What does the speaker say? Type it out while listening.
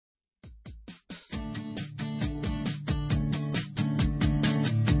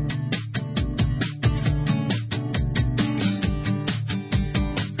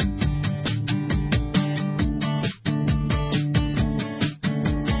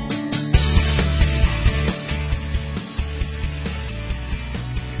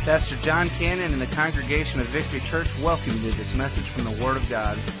John Cannon and the congregation of Victory Church welcome you to this message from the Word of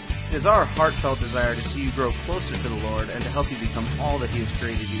God. It is our heartfelt desire to see you grow closer to the Lord and to help you become all that He has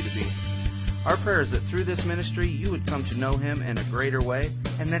created you to be. Our prayer is that through this ministry you would come to know Him in a greater way,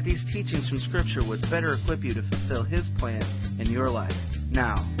 and that these teachings from Scripture would better equip you to fulfill His plan in your life.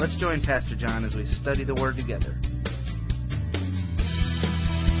 Now, let's join Pastor Jon as we study the Word together.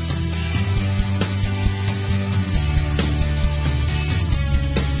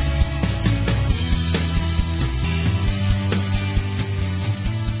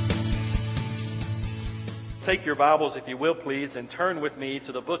 Take your Bibles, if you will, please, and turn with me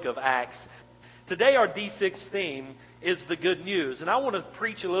to the book of Acts. Today our D6 theme is the good news, and I want to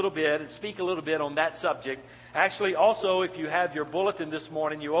preach a little bit and speak a little bit on that subject. Actually, also, if you have your bulletin this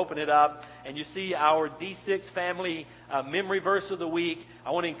morning, you open it up and you see our D6 family memory verse of the week.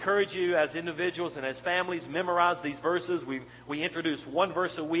 I want to encourage you as individuals and as families, memorize these verses. We introduce one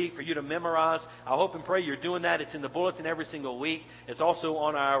verse a week for you to memorize. I hope and pray you're doing that. It's in the bulletin every single week. It's also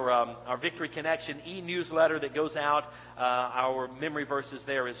on our Victory Connection e-newsletter that goes out, our memory verses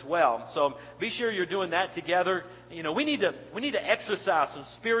there as well. So be sure you're doing that together. You know, we need to exercise some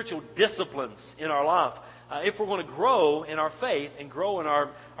spiritual disciplines in our life if we're going to grow in our faith and grow in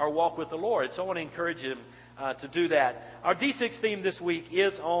our walk with the Lord. So I want to encourage you to do that. Our D6 theme this week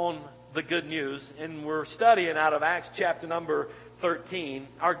is on the good news, and we're studying out of Acts chapter number 13.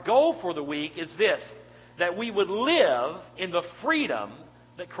 Our goal for the week is this, that we would live in the freedom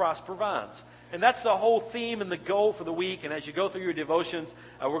that Christ provides. And that's the whole theme and the goal for the week. And as you go through your devotions,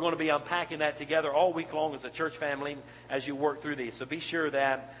 we're going to be unpacking that together all week long as a church family as you work through these. So be sure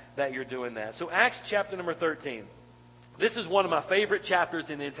that you're doing that. So Acts chapter number 13. This is one of my favorite chapters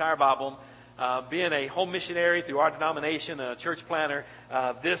in the entire Bible. Being a home missionary through our denomination, a church planner,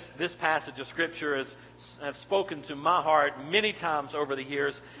 this passage of Scripture has spoken to my heart many times over the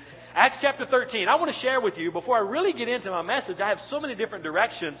years. Acts chapter 13. I want to share with you, before I really get into my message, I have so many different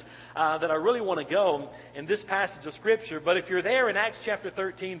directions that I really want to go in this passage of Scripture. But if you're there in Acts chapter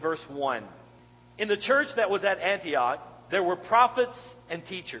 13, verse 1. In the church that was at Antioch, there were prophets and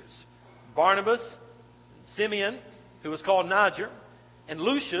teachers. Barnabas, Simeon, who was called Niger, and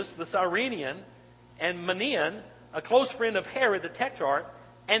Lucius the Cyrenian, and Manaen, a close friend of Herod the Tetrarch,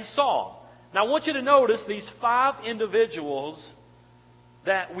 and Saul. Now I want you to notice these 5 individuals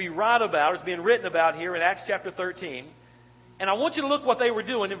that we write about, is being written about here in Acts chapter 13. And I want you to look what they were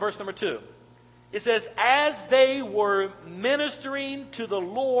doing in verse number 2. It says, as they were ministering to the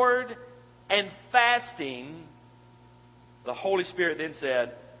Lord and fasting, the Holy Spirit then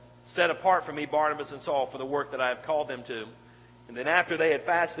said, set apart for me Barnabas and Saul for the work that I have called them to. And then after they had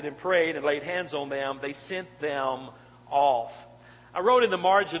fasted and prayed and laid hands on them, they sent them off. I wrote in the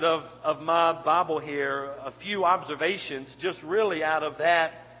margin of my Bible here a few observations just really out of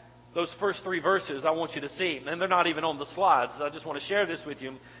those first 3 verses I want you to see. And they're not even on the slides. I just want to share this with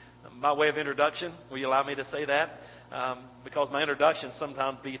you by way of introduction. Will you allow me to say that? Because my introduction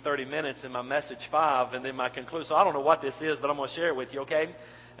sometimes be 30 minutes and my message 5 and then my conclusion. So I don't know what this is, but I'm going to share it with you, okay?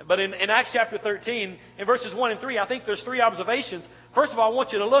 But in Acts chapter 13, in verses 1 and 3, I think there's 3 observations. First of all, I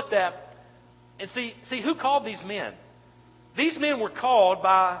want you to look at and see who called these men. These men were called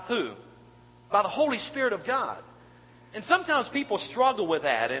by who? By the Holy Spirit of God. And sometimes people struggle with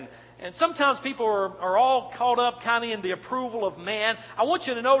that. And sometimes people are all caught up kind of in the approval of man. I want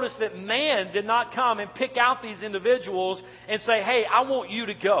you to notice that man did not come and pick out these individuals and say, hey, I want you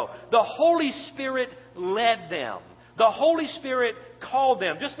to go. The Holy Spirit led them. The Holy Spirit called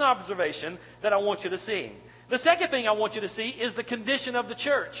them. Just an observation that I want you to see. The second thing I want you to see is the condition of the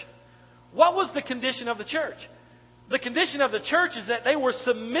church. What was the condition of the church? The condition of the church is that they were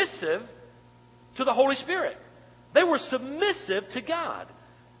submissive to the Holy Spirit. They were submissive to God.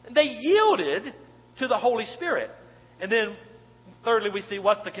 They yielded to the Holy Spirit. And then, thirdly, we see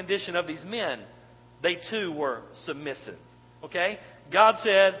what's the condition of these men. They too were submissive. Okay? God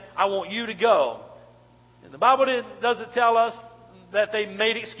said, I want you to go. And the Bible doesn't tell us that they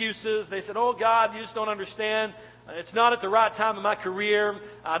made excuses. They said, oh God, you just don't understand. It's not at the right time in my career.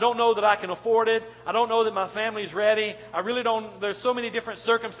 I don't know that I can afford it. I don't know that my family's ready. I really don't. There's so many different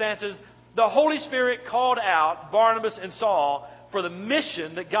circumstances. The Holy Spirit called out Barnabas and Saul for the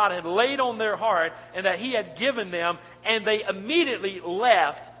mission that God had laid on their heart and that He had given them. And they immediately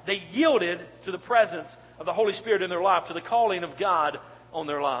left. They yielded to the presence of the Holy Spirit in their life, to the calling of God on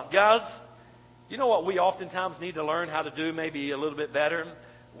their life. Guys, you know what we oftentimes need to learn how to do maybe a little bit better?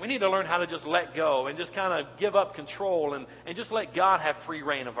 We need to learn how to just let go and just kind of give up control and just let God have free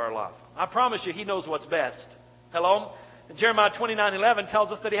reign of our life. I promise you, He knows what's best. Hello? And Jeremiah 29:11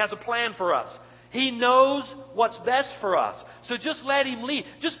 tells us that He has a plan for us. He knows what's best for us. So just let Him lead.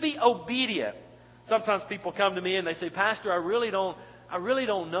 Just be obedient. Sometimes people come to me and they say, Pastor, I really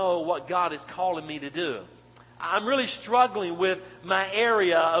don't know what God is calling me to do. I'm really struggling with my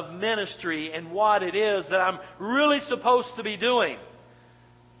area of ministry and what it is that I'm really supposed to be doing.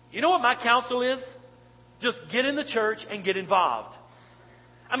 You know what my counsel is? Just get in the church and get involved.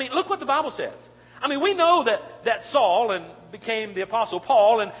 I mean, look what the Bible says. I mean, we know that Saul and became the Apostle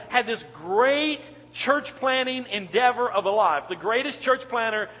Paul and had this great church planting endeavor of a life. The greatest church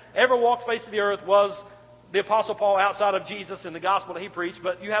planter ever walked the face of the earth was the Apostle Paul, outside of Jesus and the gospel that he preached.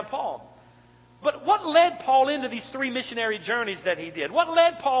 But you have Paul. But what led Paul into these 3 missionary journeys that he did? What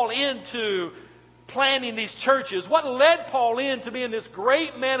led Paul into planting these churches? What led Paul into being this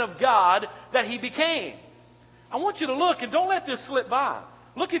great man of God that he became? I want you to look, and don't let this slip by.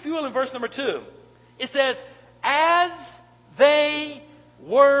 Look, if you will, in verse number 2. It says, as they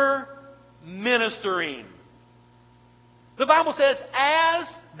were ministering. The Bible says, as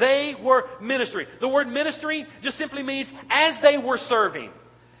they were ministering. The word ministering just simply means as they were serving.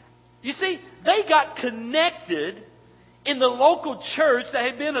 You see, they got connected in the local church that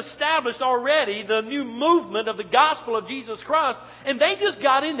had been established already, the new movement of the gospel of Jesus Christ, and they just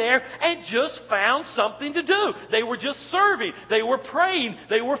got in there and just found something to do. They were just serving. They were praying.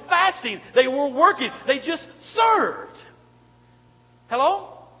 They were fasting. They were working. They just served. Hello?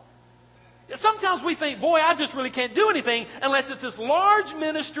 Sometimes we think, boy, I just really can't do anything unless it's this large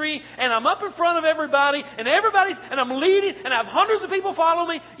ministry and I'm up in front of everybody and I'm leading and I have hundreds of people follow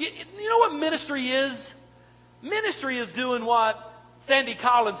me. You know what ministry is? Ministry is doing what Sandy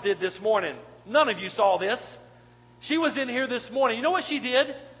Collins did this morning. None of you saw this. She was in here this morning. You know what she did?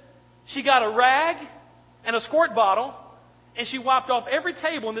 She got a rag and a squirt bottle and she wiped off every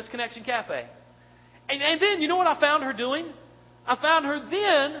table in this Connection Cafe. And then, you know what I found her doing? I found her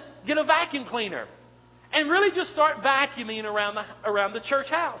then get a vacuum cleaner and really just start vacuuming around the church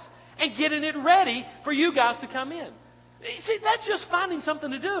house and getting it ready for you guys to come in. See, that's just finding something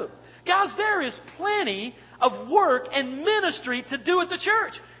to do. Guys, there is plenty of work and ministry to do at the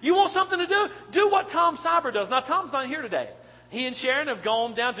church. You want something to do? Do what Tom Cyber does. Now, Tom's not here today. He and Sharon have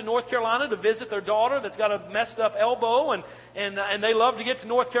gone down to North Carolina to visit their daughter that's got a messed up elbow, and they love to get to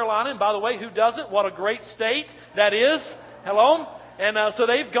North Carolina. And by the way, who doesn't? What a great state that is. Hello? And so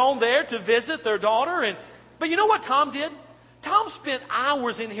they've gone there to visit their daughter. But you know what Tom did? Tom spent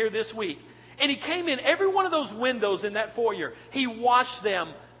hours in here this week. And he came in every one of those windows in that foyer. He washed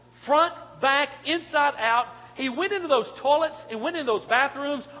them front, back, inside out. He went into those toilets and went into those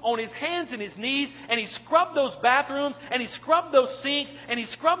bathrooms on his hands and his knees. And he scrubbed those bathrooms. And he scrubbed those sinks. And he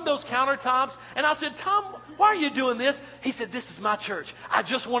scrubbed those countertops. And I said, Tom, why are you doing this? He said, this is my church. I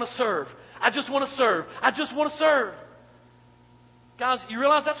just want to serve. I just want to serve. I just want to serve. Guys, you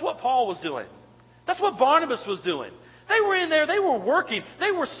realize that's what Paul was doing. That's what Barnabas was doing. They were in there. They were working.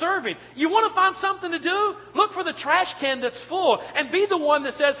 They were serving. You want to find something to do? Look for the trash can that's full and be the one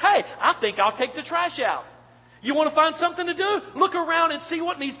that says, hey, I think I'll take the trash out. You want to find something to do? Look around and see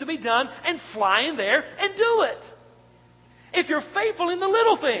what needs to be done and fly in there and do it. If you're faithful in the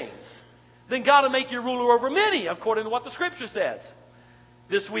little things, then God will make you ruler over many, according to what the Scripture says.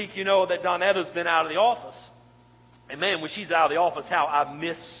 This week, you know that Donetta's been out of the office. And man, when she's out of the office, how I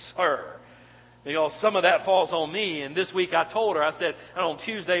miss her. You know, some of that falls on me. And this week I told her, I said, on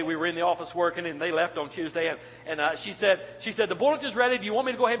Tuesday we were in the office working and they left on Tuesday. And she said, the bulletin's ready. Do you want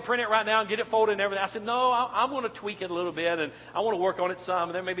me to go ahead and print it right now and get it folded and everything? I said, no, I'm going to tweak it a little bit and I want to work on it some.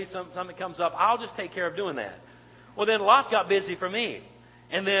 And there may be something that comes up. I'll just take care of doing that. Well, then life got busy for me.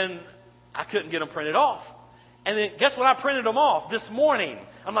 And then I couldn't get them printed off. And then guess what? I printed them off this morning.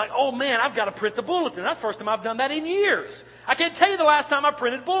 I'm like, oh man, I've got to print the bulletin. That's the first time I've done that in years. I can't tell you the last time I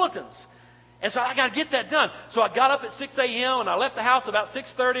printed bulletins. And so I got to get that done. So I got up at 6 a.m. and I left the house about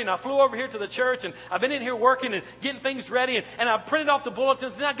 6:30 and I flew over here to the church and I've been in here working and getting things ready and I printed off the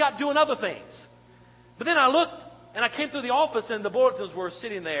bulletins and I got doing other things. But then I looked and I came through the office and the bulletins were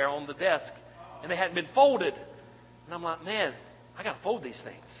sitting there on the desk and they hadn't been folded. And I'm like, man, I got to fold these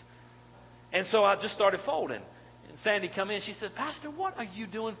things. And so I just started folding. And Sandy come in. She said, Pastor, what are you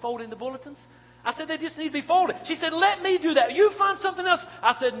doing folding the bulletins? I said, they just need to be folded. She said, let me do that. You find something else.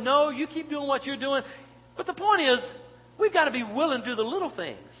 I said, no, you keep doing what you're doing. But the point is, we've got to be willing to do the little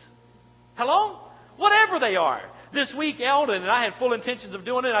things. Hello? Whatever they are. This week, Eldon, and I had full intentions of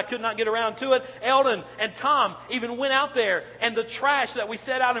doing it. I could not get around to it. Eldon and Tom even went out there, and the trash that we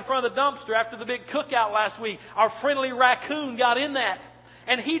set out in front of the dumpster after the big cookout last week, our friendly raccoon got in that.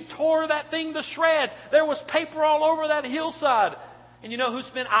 And he tore that thing to shreds. There was paper all over that hillside. And you know who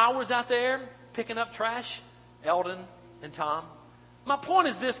spent hours out there picking up trash? Eldon and Tom. My point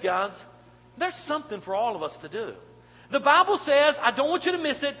is this, guys. there's something for all of us to do. The Bible says, I don't want you to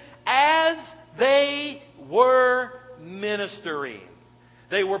miss it, as they were ministering.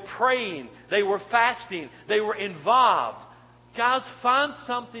 They were praying. They were fasting. They were involved. Guys, find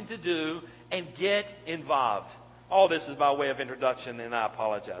something to do and get involved. All this is by way of introduction, and I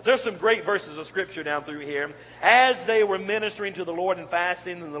apologize. There's some great verses of Scripture down through here. As they were ministering to the Lord and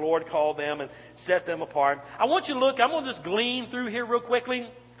fasting, and the Lord called them and set them apart. I want you to look. I'm going to just glean through here real quickly.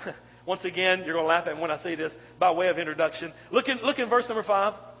 Once again, you're going to laugh at me when I say this by way of introduction. Look in verse number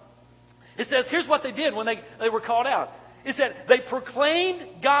 5. It says, here's what they did when they were called out. It said, they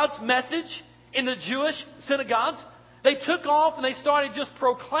proclaimed God's message in the Jewish synagogues. They took off and they started just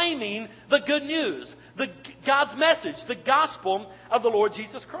proclaiming the good news, God's message, the gospel of the Lord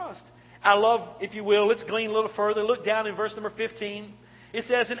Jesus Christ. I love, if you will, let's glean a little further. Look down in verse number 15. It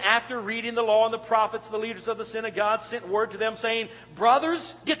says, and after reading the law and the prophets, the leaders of the synagogue sent word to them saying, brothers,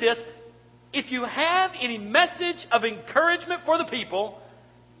 get this, if you have any message of encouragement for the people,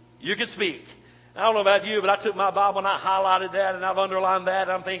 you can speak. I don't know about you, but I took my Bible and I highlighted that and I've underlined that.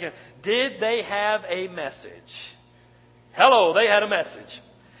 And I'm thinking, did they have a message? Hello, they had a message.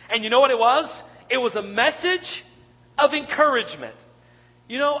 And you know what it was? It was a message of encouragement.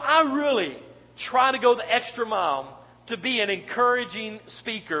 You know, I really try to go the extra mile to be an encouraging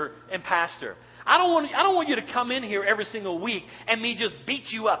speaker and pastor. I don't want you to come in here every single week and me just beat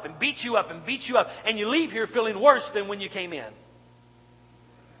you up and beat you up and beat you up and you leave here feeling worse than when you came in.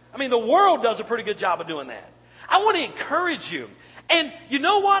 I mean, the world does a pretty good job of doing that. I want to encourage you. And you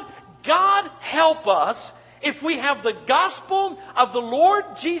know what? God help us if we have the gospel of the Lord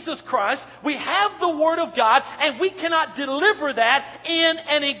Jesus Christ, we have the Word of God, and we cannot deliver that in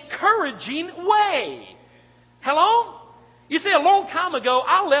an encouraging way. Hello? You see, a long time ago,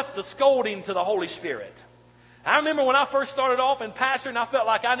 I left the scolding to the Holy Spirit. I remember when I first started off in pastoring, I felt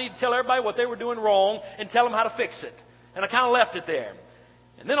like I needed to tell everybody what they were doing wrong and tell them how to fix it. And I kind of left it there.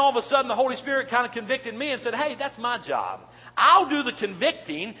 And then all of a sudden, the Holy Spirit kind of convicted me and said, hey, that's my job. I'll do the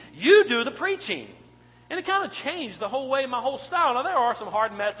convicting, you do the preaching. And it kind of changed the whole way, my whole style. Now, there are some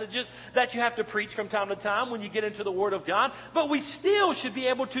hard messages that you have to preach from time to time when you get into the Word of God. But we still should be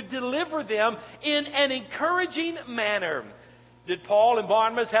able to deliver them in an encouraging manner. Did Paul and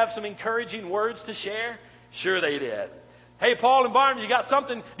Barnabas have some encouraging words to share? Sure they did. Hey, Paul and Barnabas, you got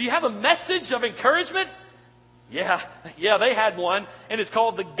something? Do you have a message of encouragement? Yeah, they had one, and it's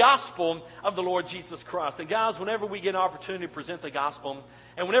called the gospel of the Lord Jesus Christ. And guys, whenever we get an opportunity to present the gospel,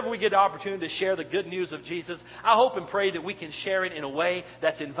 and whenever we get an opportunity to share the good news of Jesus, I hope and pray that we can share it in a way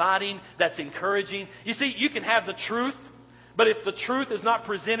that's inviting, that's encouraging. You see, you can have the truth, but if the truth is not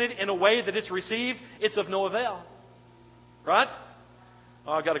presented in a way that it's received, it's of no avail. Right?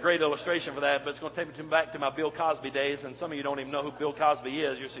 Oh, I've got a great illustration for that, but it's going to take me back to my Bill Cosby days, and some of you don't even know who Bill Cosby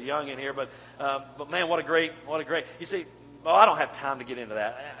is. You're so young in here, but man, what a great. You see, well, I don't have time to get into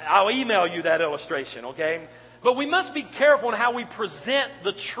that. I'll email you that illustration, okay? But we must be careful in how we present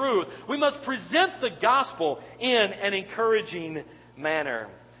the truth. We must present the gospel in an encouraging manner.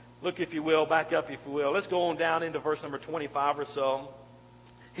 Look, if you will, back up, if you will. Let's go on down into verse number 25 or so.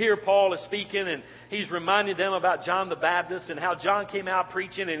 Here Paul is speaking, and he's reminding them about John the Baptist and how John came out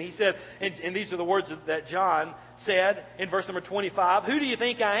preaching. And he said, and these are the words that John said in verse number 25, who do you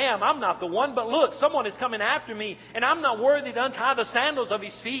think I am? I'm not the one, but look, someone is coming after me, and I'm not worthy to untie the sandals of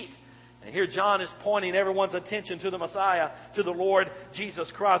his feet. And here John is pointing everyone's attention to the Messiah, to the Lord Jesus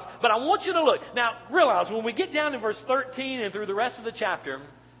Christ. But I want you to look. Now, realize when we get down to verse 13 and through the rest of the chapter,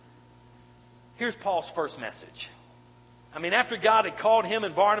 here's Paul's first message. I mean, after God had called him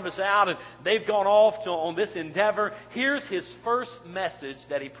and Barnabas out and they've gone off on this endeavor, here's his first message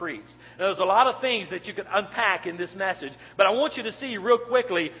that he preached. Now, there's a lot of things that you can unpack in this message, but I want you to see real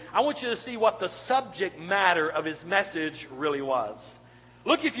quickly, I want you to see what the subject matter of his message really was.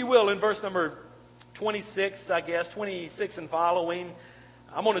 Look, if you will, in verse number 26, 26 and following.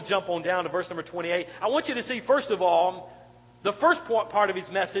 I'm going to jump on down to verse number 28. I want you to see, first of all, the first part of his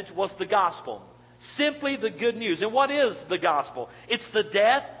message was the gospel. Simply the good news. And what is the gospel? It's the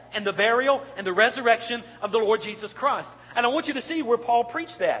death and the burial and the resurrection of the Lord Jesus Christ. And I want you to see where Paul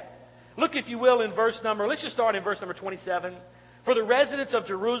preached that. Look, if you will, in let's just start in verse number 27. For the residents of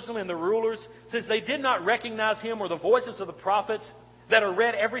Jerusalem and the rulers, since they did not recognize him or the voices of the prophets that are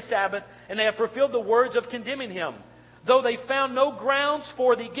read every Sabbath, and they have fulfilled the words of condemning him, though they found no grounds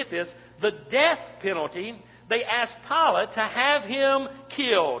for the death penalty, they asked Pilate to have him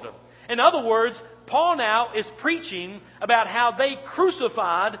killed. In other words, Paul now is preaching about how they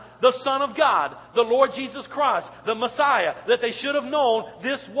crucified the Son of God, the Lord Jesus Christ, the Messiah, that they should have known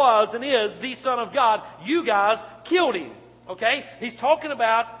this was and is the Son of God. You guys killed him. Okay? He's talking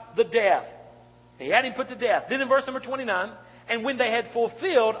about the death. He had him put to death. Then in verse number 29, and when they had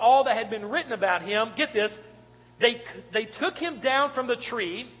fulfilled all that had been written about him, get this, they took him down from the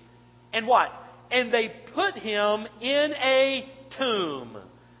tree, and what? And they put him in a tomb.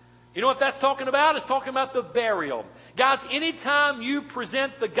 You know what that's talking about? It's talking about the burial. Guys, anytime you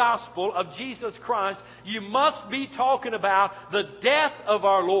present the gospel of Jesus Christ, you must be talking about the death of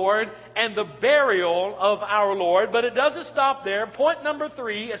our Lord and the burial of our Lord. But it doesn't stop there. Point number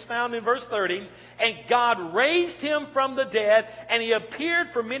 3 is found in verse 30. And God raised him from the dead, and he appeared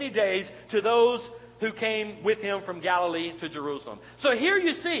for many days to those who came with him from Galilee to Jerusalem. So here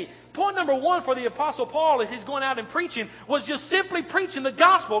you see, point number 1 for the Apostle Paul as he's going out and preaching was just simply preaching the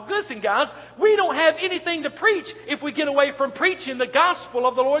gospel. Listen, guys, we don't have anything to preach if we get away from preaching the gospel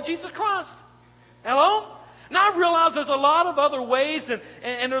of the Lord Jesus Christ. Hello? Now I realize there's a lot of other ways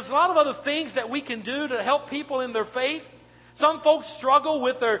and there's a lot of other things that we can do to help people in their faith. Some folks struggle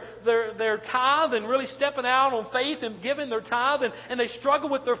with their tithe and really stepping out on faith and giving their tithe, and they struggle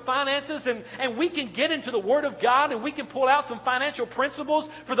with their finances, and we can get into the Word of God and we can pull out some financial principles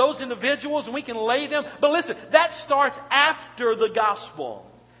for those individuals and we can lay them. But listen, that starts after the gospel.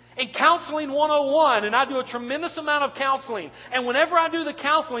 In Counseling 101, and I do a tremendous amount of counseling, and whenever I do the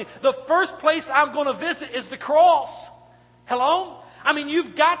counseling, the first place I'm going to visit is the cross. Hello? I mean,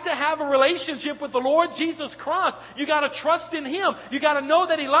 you've got to have a relationship with the Lord Jesus Christ. You've got to trust in Him. You've got to know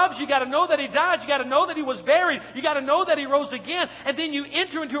that He loves you. You've got to know that He died. You've got to know that He was buried. You've got to know that He rose again. And then you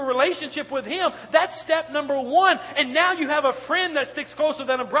enter into a relationship with Him. That's step number 1. And now you have a friend that sticks closer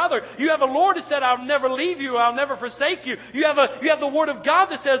than a brother. You have a Lord who said, I'll never leave you. I'll never forsake you. You have the Word of God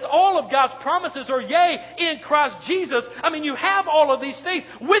that says all of God's promises are yea in Christ Jesus. I mean, you have all of these things.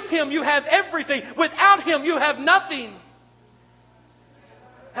 With Him, you have everything. Without Him, you have nothing.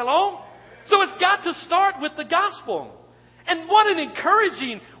 Hello? So it's got to start with the gospel. And what an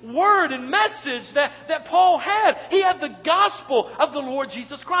encouraging word and message that Paul had. He had the gospel of the Lord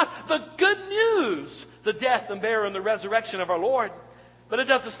Jesus Christ. The good news. The death and burial and the resurrection of our Lord. But it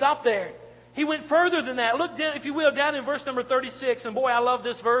doesn't stop there. He went further than that. Look down, if you will, down in verse number 36. And boy, I love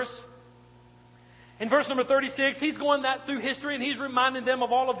this verse. In verse number 36, he's going that through history and he's reminding them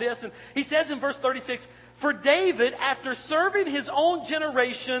of all of this. And he says in verse 36, for David, after serving his own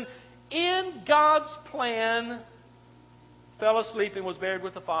generation in God's plan, fell asleep and was buried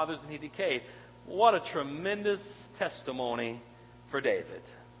with the fathers, and he decayed. What a tremendous testimony for David.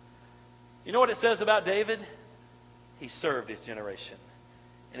 You know what it says about David? He served his generation,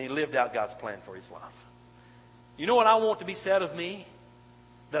 and he lived out God's plan for his life. You know what I want to be said of me?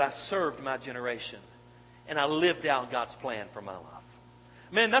 That I served my generation, and I lived out God's plan for my life.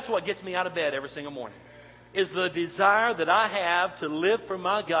 Man, that's what gets me out of bed every single morning. Is the desire that I have to live for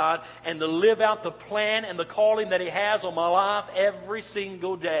my God and to live out the plan and the calling that He has on my life every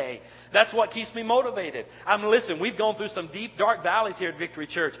single day. That's what keeps me motivated. Listen, we've gone through some deep, dark valleys here at Victory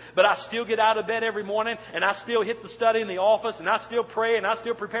Church, but I still get out of bed every morning and I still hit the study in the office and I still pray and I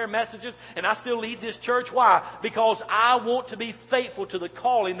still prepare messages and I still lead this church. Why? Because I want to be faithful to the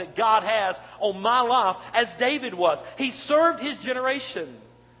calling that God has on my life as David was. He served his generation.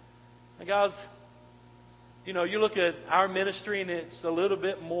 And guys, you know, you look at our ministry and it's a little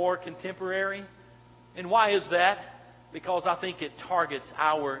bit more contemporary. And why is that? Because I think it targets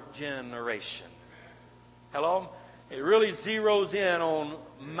our generation. Hello? It really zeroes in on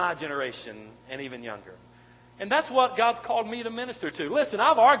my generation and even younger. And that's what God's called me to minister to. Listen,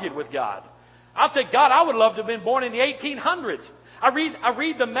 I've argued with God. I've said, God, I would love to have been born in the 1800s. I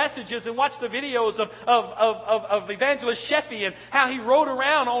read the messages and watch the videos of Evangelist Sheffy and how he rode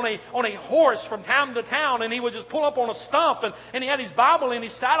around on a horse from town to town, and he would just pull up on a stump and he had his Bible in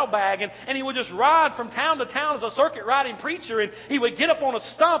his saddlebag and he would just ride from town to town as a circuit riding preacher, and he would get up on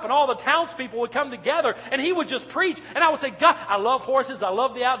a stump and all the townspeople would come together and he would just preach. And I would say, God, I love horses, I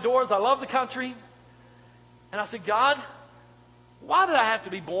love the outdoors, I love the country. And I said, God, why did I have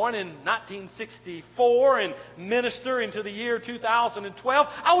to be born in 1964 and minister into the year 2012?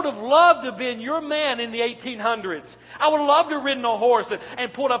 I would have loved to have been your man in the 1800s. I would have loved to have ridden a horse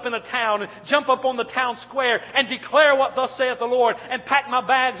and pulled up in a town and jump up on the town square and declare what thus saith the Lord and pack my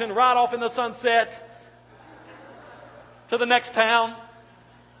bags and ride off in the sunset to the next town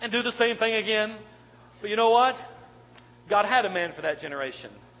and do the same thing again. But you know what? God had a man for that generation.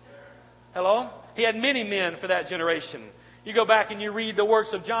 Hello? He had many men for that generation. You go back and you read the works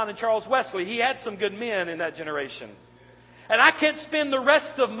of John and Charles Wesley. He had some good men in that generation. And I can't spend the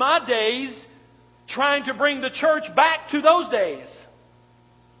rest of my days trying to bring the church back to those days.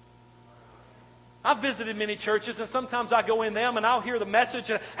 I've visited many churches, and sometimes I go in them and I'll hear the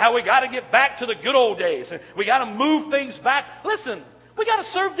message of how we got to get back to the good old days. And we got to move things back. Listen, we got to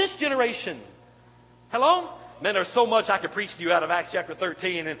serve this generation. Hello? Man, there's so much I could preach to you out of Acts chapter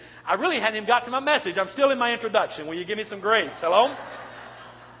 13, and I really hadn't even got to my message. I'm still in my introduction. Will you give me some grace? Hello?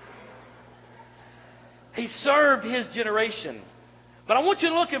 He served his generation. But I want you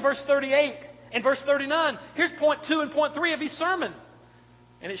to look in verse 38 and verse 39. Here's point 2 and point 3 of his sermon.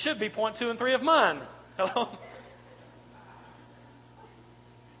 And it should be point 2 and 3 of mine. Hello?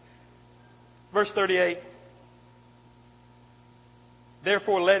 Verse 38.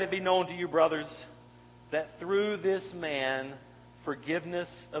 Therefore let it be known to you, brothers, that through this man forgiveness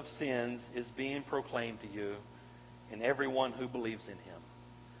of sins is being proclaimed to you and everyone who believes in him.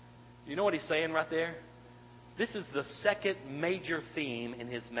 You know what he's saying right there? This is the second major theme in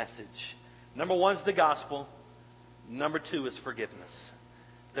his message. Number 1 is the gospel. Number 2 is forgiveness.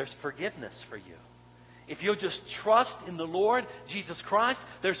 There's forgiveness for you. If you'll just trust in the Lord Jesus Christ,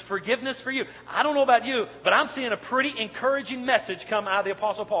 there's forgiveness for you. I don't know about you, but I'm seeing a pretty encouraging message come out of the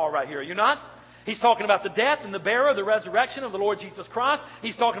Apostle Paul right here. Are you not? He's talking about the death and the burial, the resurrection of the Lord Jesus Christ.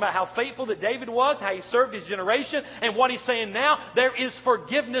 He's talking about how faithful that David was, how he served his generation. And what he's saying now, there is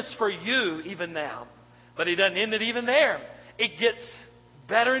forgiveness for you even now. But he doesn't end it even there. It gets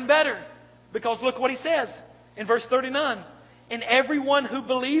better and better. Because look what he says in verse 39. And everyone who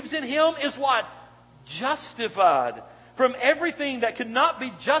believes in him is what? Justified from everything that could not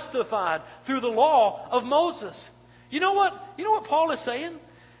be justified through the law of Moses. You know what Paul is saying?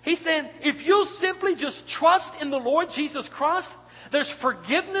 He's saying, if you simply just trust in the Lord Jesus Christ, there's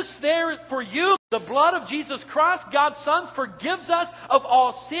forgiveness there for you. The blood of Jesus Christ, God's Son, forgives us of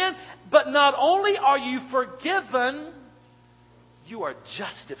all sin. But not only are you forgiven, you are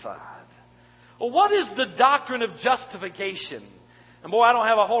justified. Well, what is the doctrine of justification? And boy, I don't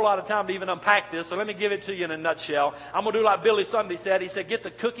have a whole lot of time to even unpack this, so let me give it to you in a nutshell. I'm going to do like Billy Sunday said. He said, get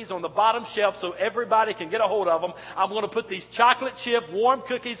the cookies on the bottom shelf so everybody can get a hold of them. I'm going to put these chocolate chip warm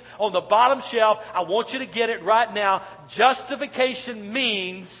cookies on the bottom shelf. I want you to get it right now. Justification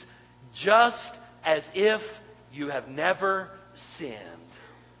means just as if you have never sinned.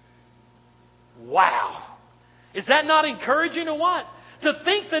 Wow. Is that not encouraging or what? To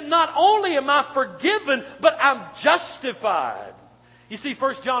think that not only am I forgiven, but I'm justified. You see,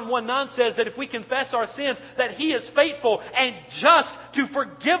 1 John 1:9 says that if we confess our sins, that He is faithful and just to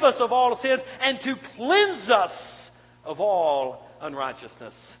forgive us of all sins and to cleanse us of all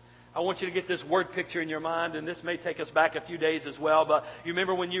unrighteousness. I want you to get this word picture in your mind, and this may take us back a few days as well, but you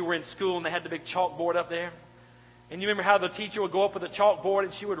remember when you were in school and they had the big chalkboard up there? And you remember how the teacher would go up with a chalkboard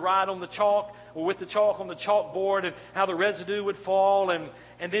and she would write on the chalk, or with the chalk on the chalkboard, and how the residue would fall,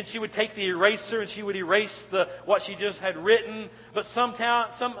 and then she would take the eraser and she would erase what she just had written. But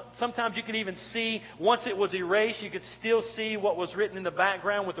sometimes you could even see, once it was erased, you could still see what was written in the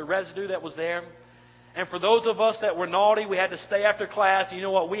background with the residue that was there. And for those of us that were naughty, we had to stay after class. You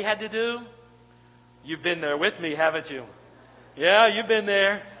know what we had to do? You've been there with me, haven't you? Yeah, you've been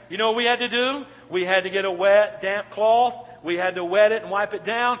there. You know what we had to do? We had to get a wet, damp cloth. We had to wet it and wipe it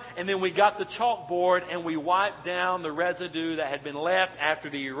down. And then we got the chalkboard and we wiped down the residue that had been left after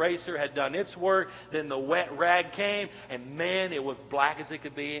the eraser had done its work. Then the wet rag came, and man, it was black as it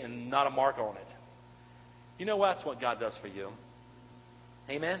could be and not a mark on it. You know what? That's what God does for you.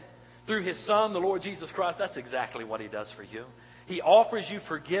 Amen? Through His Son, the Lord Jesus Christ, that's exactly what He does for you. He offers you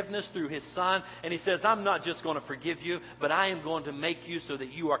forgiveness through His Son. And He says, I'm not just going to forgive you, but I am going to make you so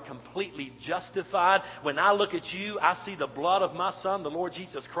that you are completely justified. When I look at you, I see the blood of my Son, the Lord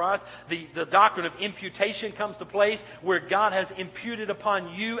Jesus Christ. The doctrine of imputation comes to place, where God has imputed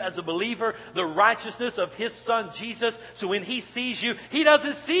upon you as a believer the righteousness of His Son, Jesus. So when He sees you, He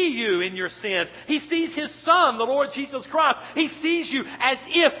doesn't see you in your sins. He sees His Son, the Lord Jesus Christ. He sees you as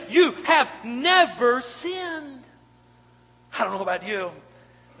if you have never sinned. I don't know about you.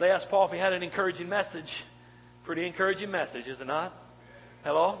 They asked Paul if he had an encouraging message. Pretty encouraging message, is it not?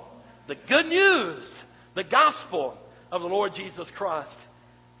 Hello? The good news, the gospel of the Lord Jesus Christ.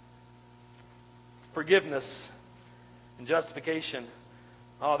 Forgiveness and justification.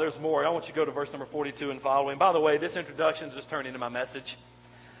 Oh, there's more. I want you to go to verse number 42 and following. By the way, this introduction is just turning into my message.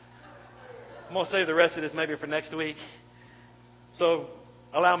 I'm going to save the rest of this maybe for next week. So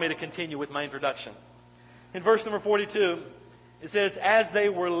allow me to continue with my introduction. In verse number 42, it says, as they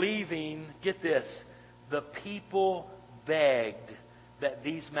were leaving, get this, the people begged that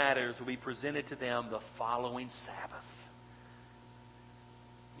these matters will be presented to them the following Sabbath.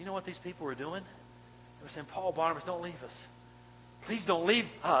 You know what these people were doing? They were saying, Paul, Barnabas, don't leave us. Please don't leave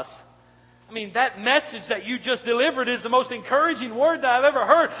us. I mean, that message that you just delivered is the most encouraging word that I've ever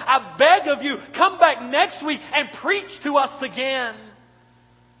heard. I beg of you, come back next week and preach to us again.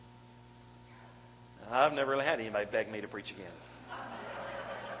 I've never really had anybody beg me to preach again.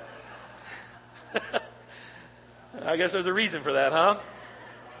 I guess there's a reason for that, huh?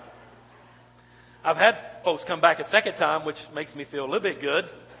 I've had folks come back a second time, which makes me feel a little bit good.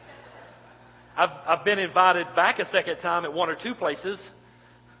 I've been invited back a second time at one or two places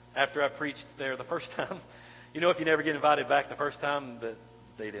after I preached there the first time. You know, if you never get invited back the first time, that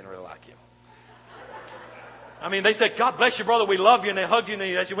they didn't really like you. I mean, they said, "God bless you, brother. We love you," and they hugged you,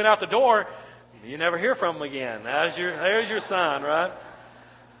 and as you went out the door, you never hear from them again. There's your sign, right?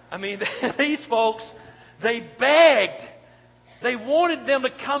 I mean, these folks, they begged. They wanted them to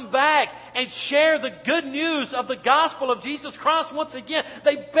come back and share the good news of the gospel of Jesus Christ once again.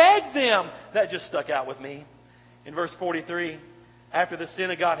 They begged them. That just stuck out with me. In verse 43, after the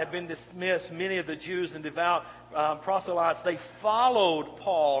synagogue had been dismissed, many of the Jews and devout proselytes, they followed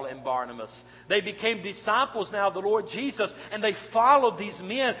Paul and Barnabas. They became disciples now of the Lord Jesus, and they followed these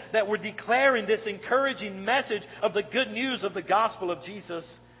men that were declaring this encouraging message of the good news of the gospel of Jesus.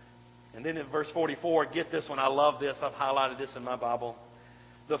 And then in verse 44, get this one, I love this, I've highlighted this in my Bible.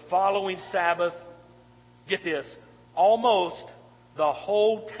 The following Sabbath, get this, almost the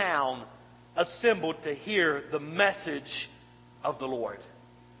whole town assembled to hear the message of the Lord.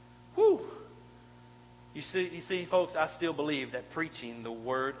 Whew. You see, folks, I still believe that preaching the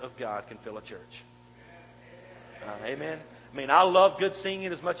Word of God can fill a church. Amen. I mean, I love good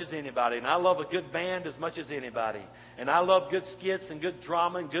singing as much as anybody, and I love a good band as much as anybody, and I love good skits and good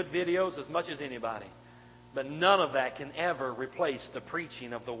drama and good videos as much as anybody. But none of that can ever replace the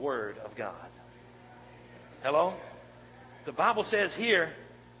preaching of the Word of God. Hello? The Bible says here,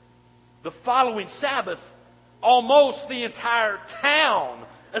 the following Sabbath, almost the entire town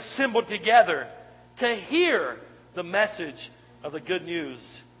assembled together to hear the message of the good news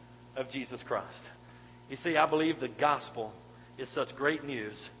of Jesus Christ. You see, I believe the gospel is such great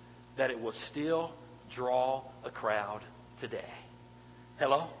news that it will still draw a crowd today.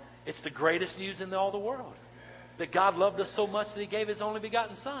 Hello? It's the greatest news in all the world. That God loved us so much that He gave His only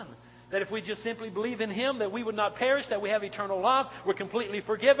begotten Son. That if we just simply believe in Him, that we would not perish, that we have eternal life, we're completely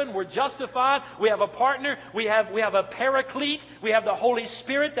forgiven, we're justified, we have a partner, we have a paraclete, we have the Holy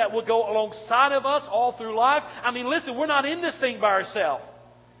Spirit that will go alongside of us all through life. I mean, listen, we're not in this thing by ourselves.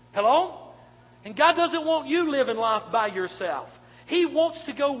 Hello? And God doesn't want you living life by yourself. He wants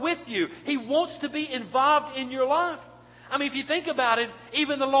to go with you. He wants to be involved in your life. I mean, if you think about it,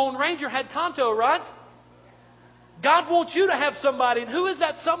 even the Lone Ranger had Tonto, right? God wants you to have somebody. And who is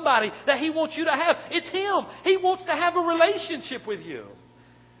that somebody that He wants you to have? It's Him. He wants to have a relationship with you.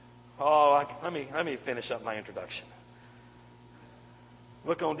 Oh, let me finish up my introduction.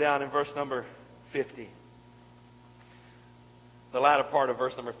 Look on down in verse number 50. The latter part of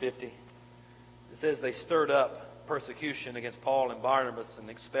verse number 50. It says they stirred up persecution against Paul and Barnabas and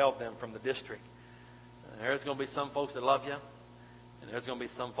expelled them from the district. And there's going to be some folks that love you, and there's going to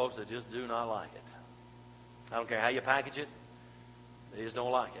be some folks that just do not like it. I don't care how you package it, they just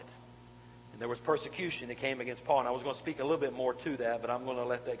don't like it. And there was persecution that came against Paul. And I was going to speak a little bit more to that, but I'm going to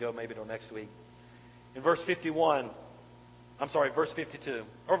let that go maybe till next week. In verse 52.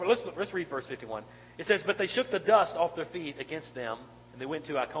 Or let's read verse 51. It says, but they shook the dust off their feet against them, and they went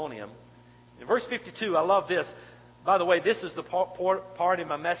to Iconium. In verse 52, I love this. By the way, this is the part in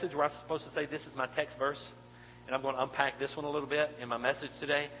my message where I'm supposed to say this is my text verse. And I'm going to unpack this one a little bit in my message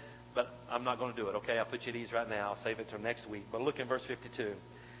today. But I'm not going to do it, okay? I'll put you at ease right now. I'll save it till next week. But look in verse 52.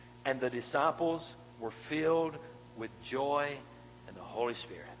 And the disciples were filled with joy and the Holy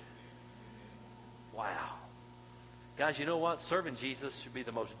Spirit. Wow. Guys, you know what? Serving Jesus should be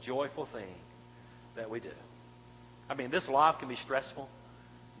the most joyful thing that we do. I mean, this life can be stressful.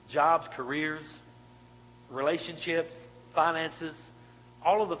 Jobs, careers, relationships, finances,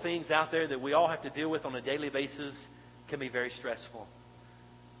 all of the things out there that we all have to deal with on a daily basis can be very stressful.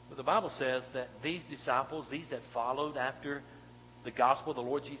 But the Bible says that these disciples, these that followed after the gospel of the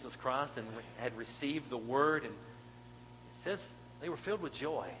Lord Jesus Christ and had received the Word, and it says they were filled with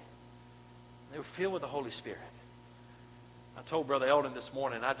joy. They were filled with the Holy Spirit. I told Brother Eldon this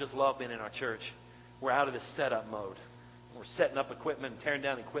morning, I just love being in our church. We're out of this setup mode. We're setting up equipment and tearing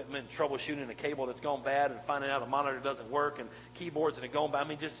down equipment, and troubleshooting a cable that's gone bad, and finding out a monitor doesn't work, and keyboards that are going bad. I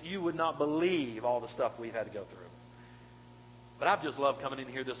mean, just you would not believe all the stuff we've had to go through. But I've just loved coming in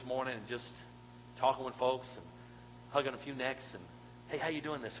here this morning and just talking with folks and hugging a few necks and, hey, how you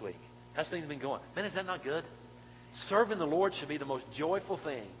doing this week? How's things been going? Man, is that not good? Serving the Lord should be the most joyful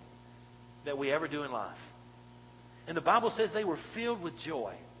thing that we ever do in life. And the Bible says they were filled with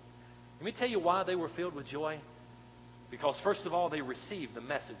joy. Let me tell you why they were filled with joy. Because first of all, they received the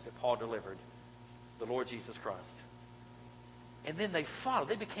message that Paul delivered, the Lord Jesus Christ. And then they followed.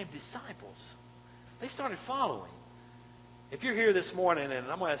 They became disciples. They started following. If you're here this morning,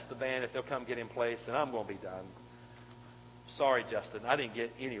 and I'm going to ask the band if they'll come get in place, and I'm going to be done. Sorry, Justin, I didn't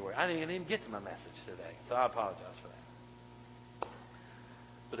get anywhere. I didn't even get to my message today, so I apologize for that.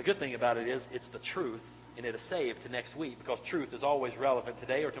 But the good thing about it is it's the truth, and it'll save to next week, because truth is always relevant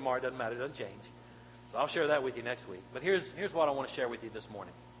today or tomorrow. It doesn't matter. It doesn't change. So I'll share that with you next week. But here's what I want to share with you this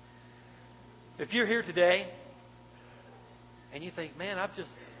morning. If you're here today and you think, man, I've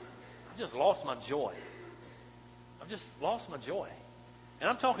just lost my joy. I've just lost my joy. And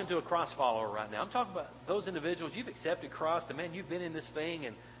I'm talking to a Christ follower right now. I'm talking about those individuals. You've accepted Christ, and man, you've been in this thing,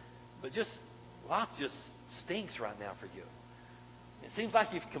 but just life just stinks right now for you. It seems like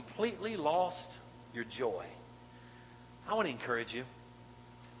you've completely lost your joy. I want to encourage you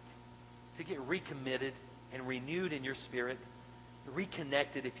to get recommitted and renewed in your spirit,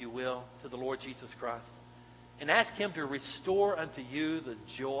 reconnected, if you will, to the Lord Jesus Christ, and ask Him to restore unto you the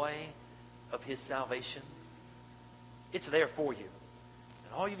joy of His salvation. It's there for you.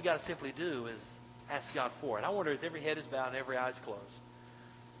 And all you've got to simply do is ask God for it. I wonder, as every head is bowed and every eye is closed.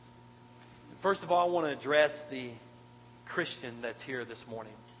 First of all, I want to address the Christian that's here this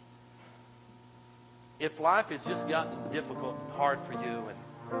morning. If life has just gotten difficult and hard for you, and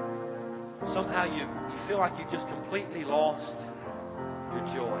somehow you feel like you've just completely lost your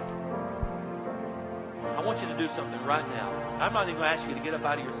joy, I want you to do something right now. I'm not even going to ask you to get up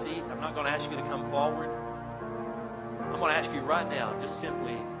out of your seat. I'm not going to ask you to come forward. I'm going to ask you right now, just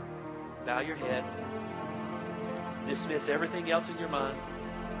simply bow your head, dismiss everything else in your mind,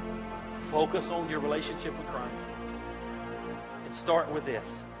 focus on your relationship with Christ, and start with this.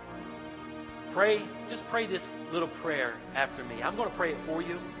 Just pray this little prayer after me. I'm going to pray it for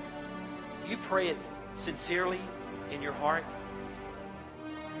you. You pray it sincerely in your heart.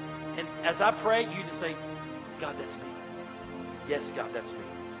 And as I pray, you just say, God, that's me. Yes, God, that's me.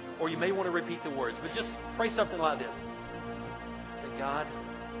 Or you may want to repeat the words, but just pray something like this. Say, God,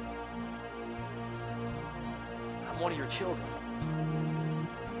 I'm one of your children.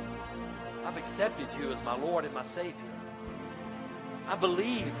 I've accepted you as my Lord and my Savior. I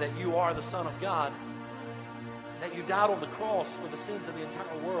believe that you are the Son of God, that you died on the cross for the sins of the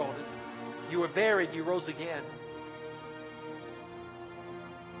entire world. You were buried, you rose again.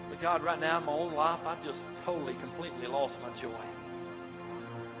 But God, right now in my own life, I've just totally, completely lost my joy.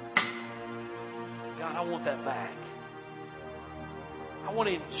 God, I want that back. I want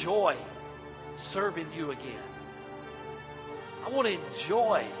to enjoy serving you again. I want to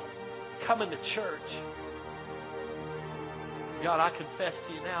enjoy coming to church. God, I confess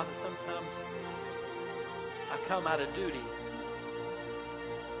to you now that sometimes I come out of duty.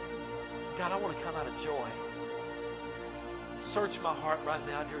 God, I want to come out of joy. Search my heart right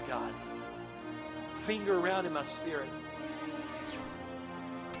now, dear God. Finger around in my spirit.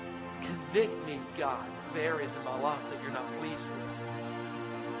 Convict me, God, of areas in my life that you're not pleased with.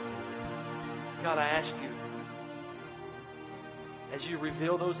 God, I ask you, as you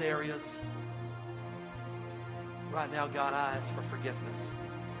reveal those areas, right now, God, I ask for forgiveness.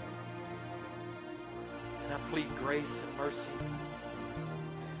 And I plead grace and mercy.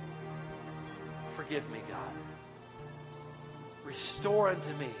 Forgive me, God. Restore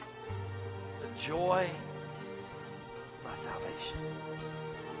unto me the joy of my salvation.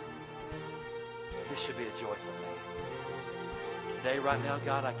 This should be a joyful day. Today, right now,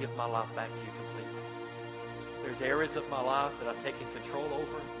 God, I give my life back to you completely. There's areas of my life that I've taken control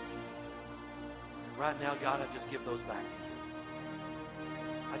over. Right now, God, I just give those back to you.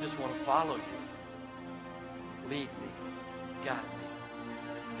 I just want to follow you. Lead me. Guide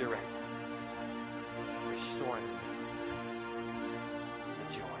me. Direct me. Restore me the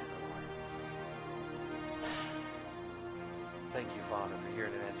joy of the Lord. Thank you, Father, for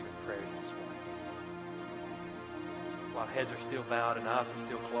hearing and answering prayers this morning. While heads are still bowed and eyes are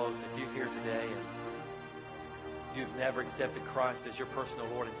still closed, if you're here today and you've never accepted Christ as your personal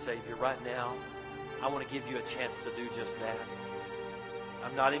Lord and Savior, right now, I want to give you a chance to do just that.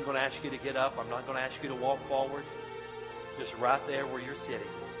 I'm not even going to ask you to get up. I'm not going to ask you to walk forward. Just right there where you're sitting,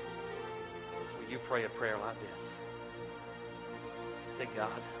 will you pray a prayer like this? Say,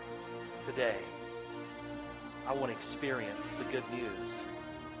 God, today, I want to experience the good news,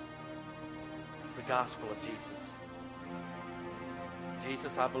 the gospel of Jesus.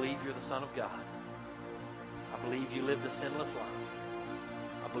 Jesus, I believe you're the Son of God. I believe you lived a sinless life.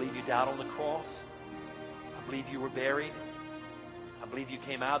 I believe you died on the cross. I believe you were buried. I believe you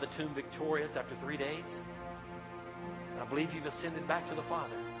came out of the tomb victorious after 3 days. And I believe you've ascended back to the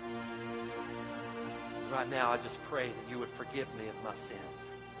Father. Right now, I just pray that you would forgive me of my sins.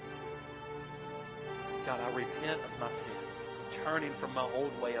 God, I repent of my sins, turning from my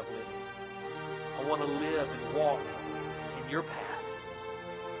old way of living. I want to live and walk in your path.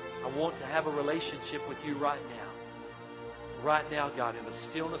 I want to have a relationship with you right now. Right now, God, in the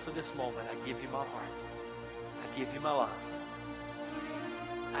stillness of this moment, I give you my heart. I give you my life.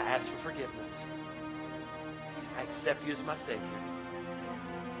 I ask for forgiveness. I accept you as my Savior.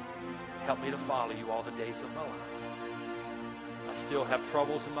 Help me to follow you all the days of my life. I still have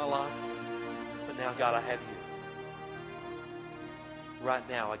troubles in my life, but now, God, I have you. Right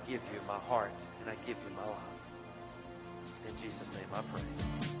now, I give you my heart and I give you my life. In Jesus' name I pray.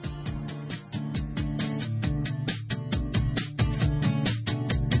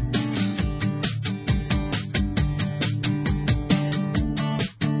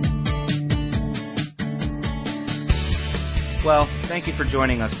 Well, thank you for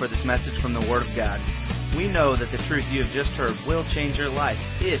joining us for this message from the Word of God. We know that the truth you have just heard will change your life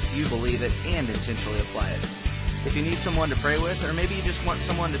if you believe it and intentionally apply it. If you need someone to pray with, or maybe you just want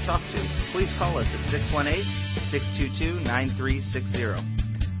someone to talk to, please call us at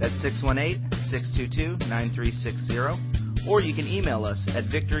 618-622-9360. That's 618-622-9360. Or you can email us at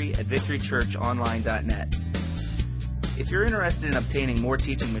victory@victorychurchonline.net. If you're interested in obtaining more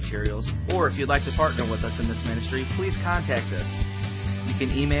teaching materials, or if you'd like to partner with us in this ministry, please contact us. You can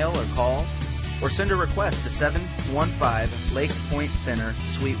email or call, or send a request to 715 Lake Point Center,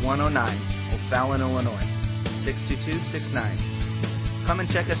 Suite 109, O'Fallon, Illinois, 62269. Come and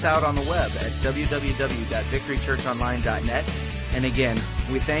check us out on the web at www.victorychurchonline.net. And again,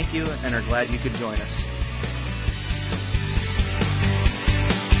 we thank you and are glad you could join us.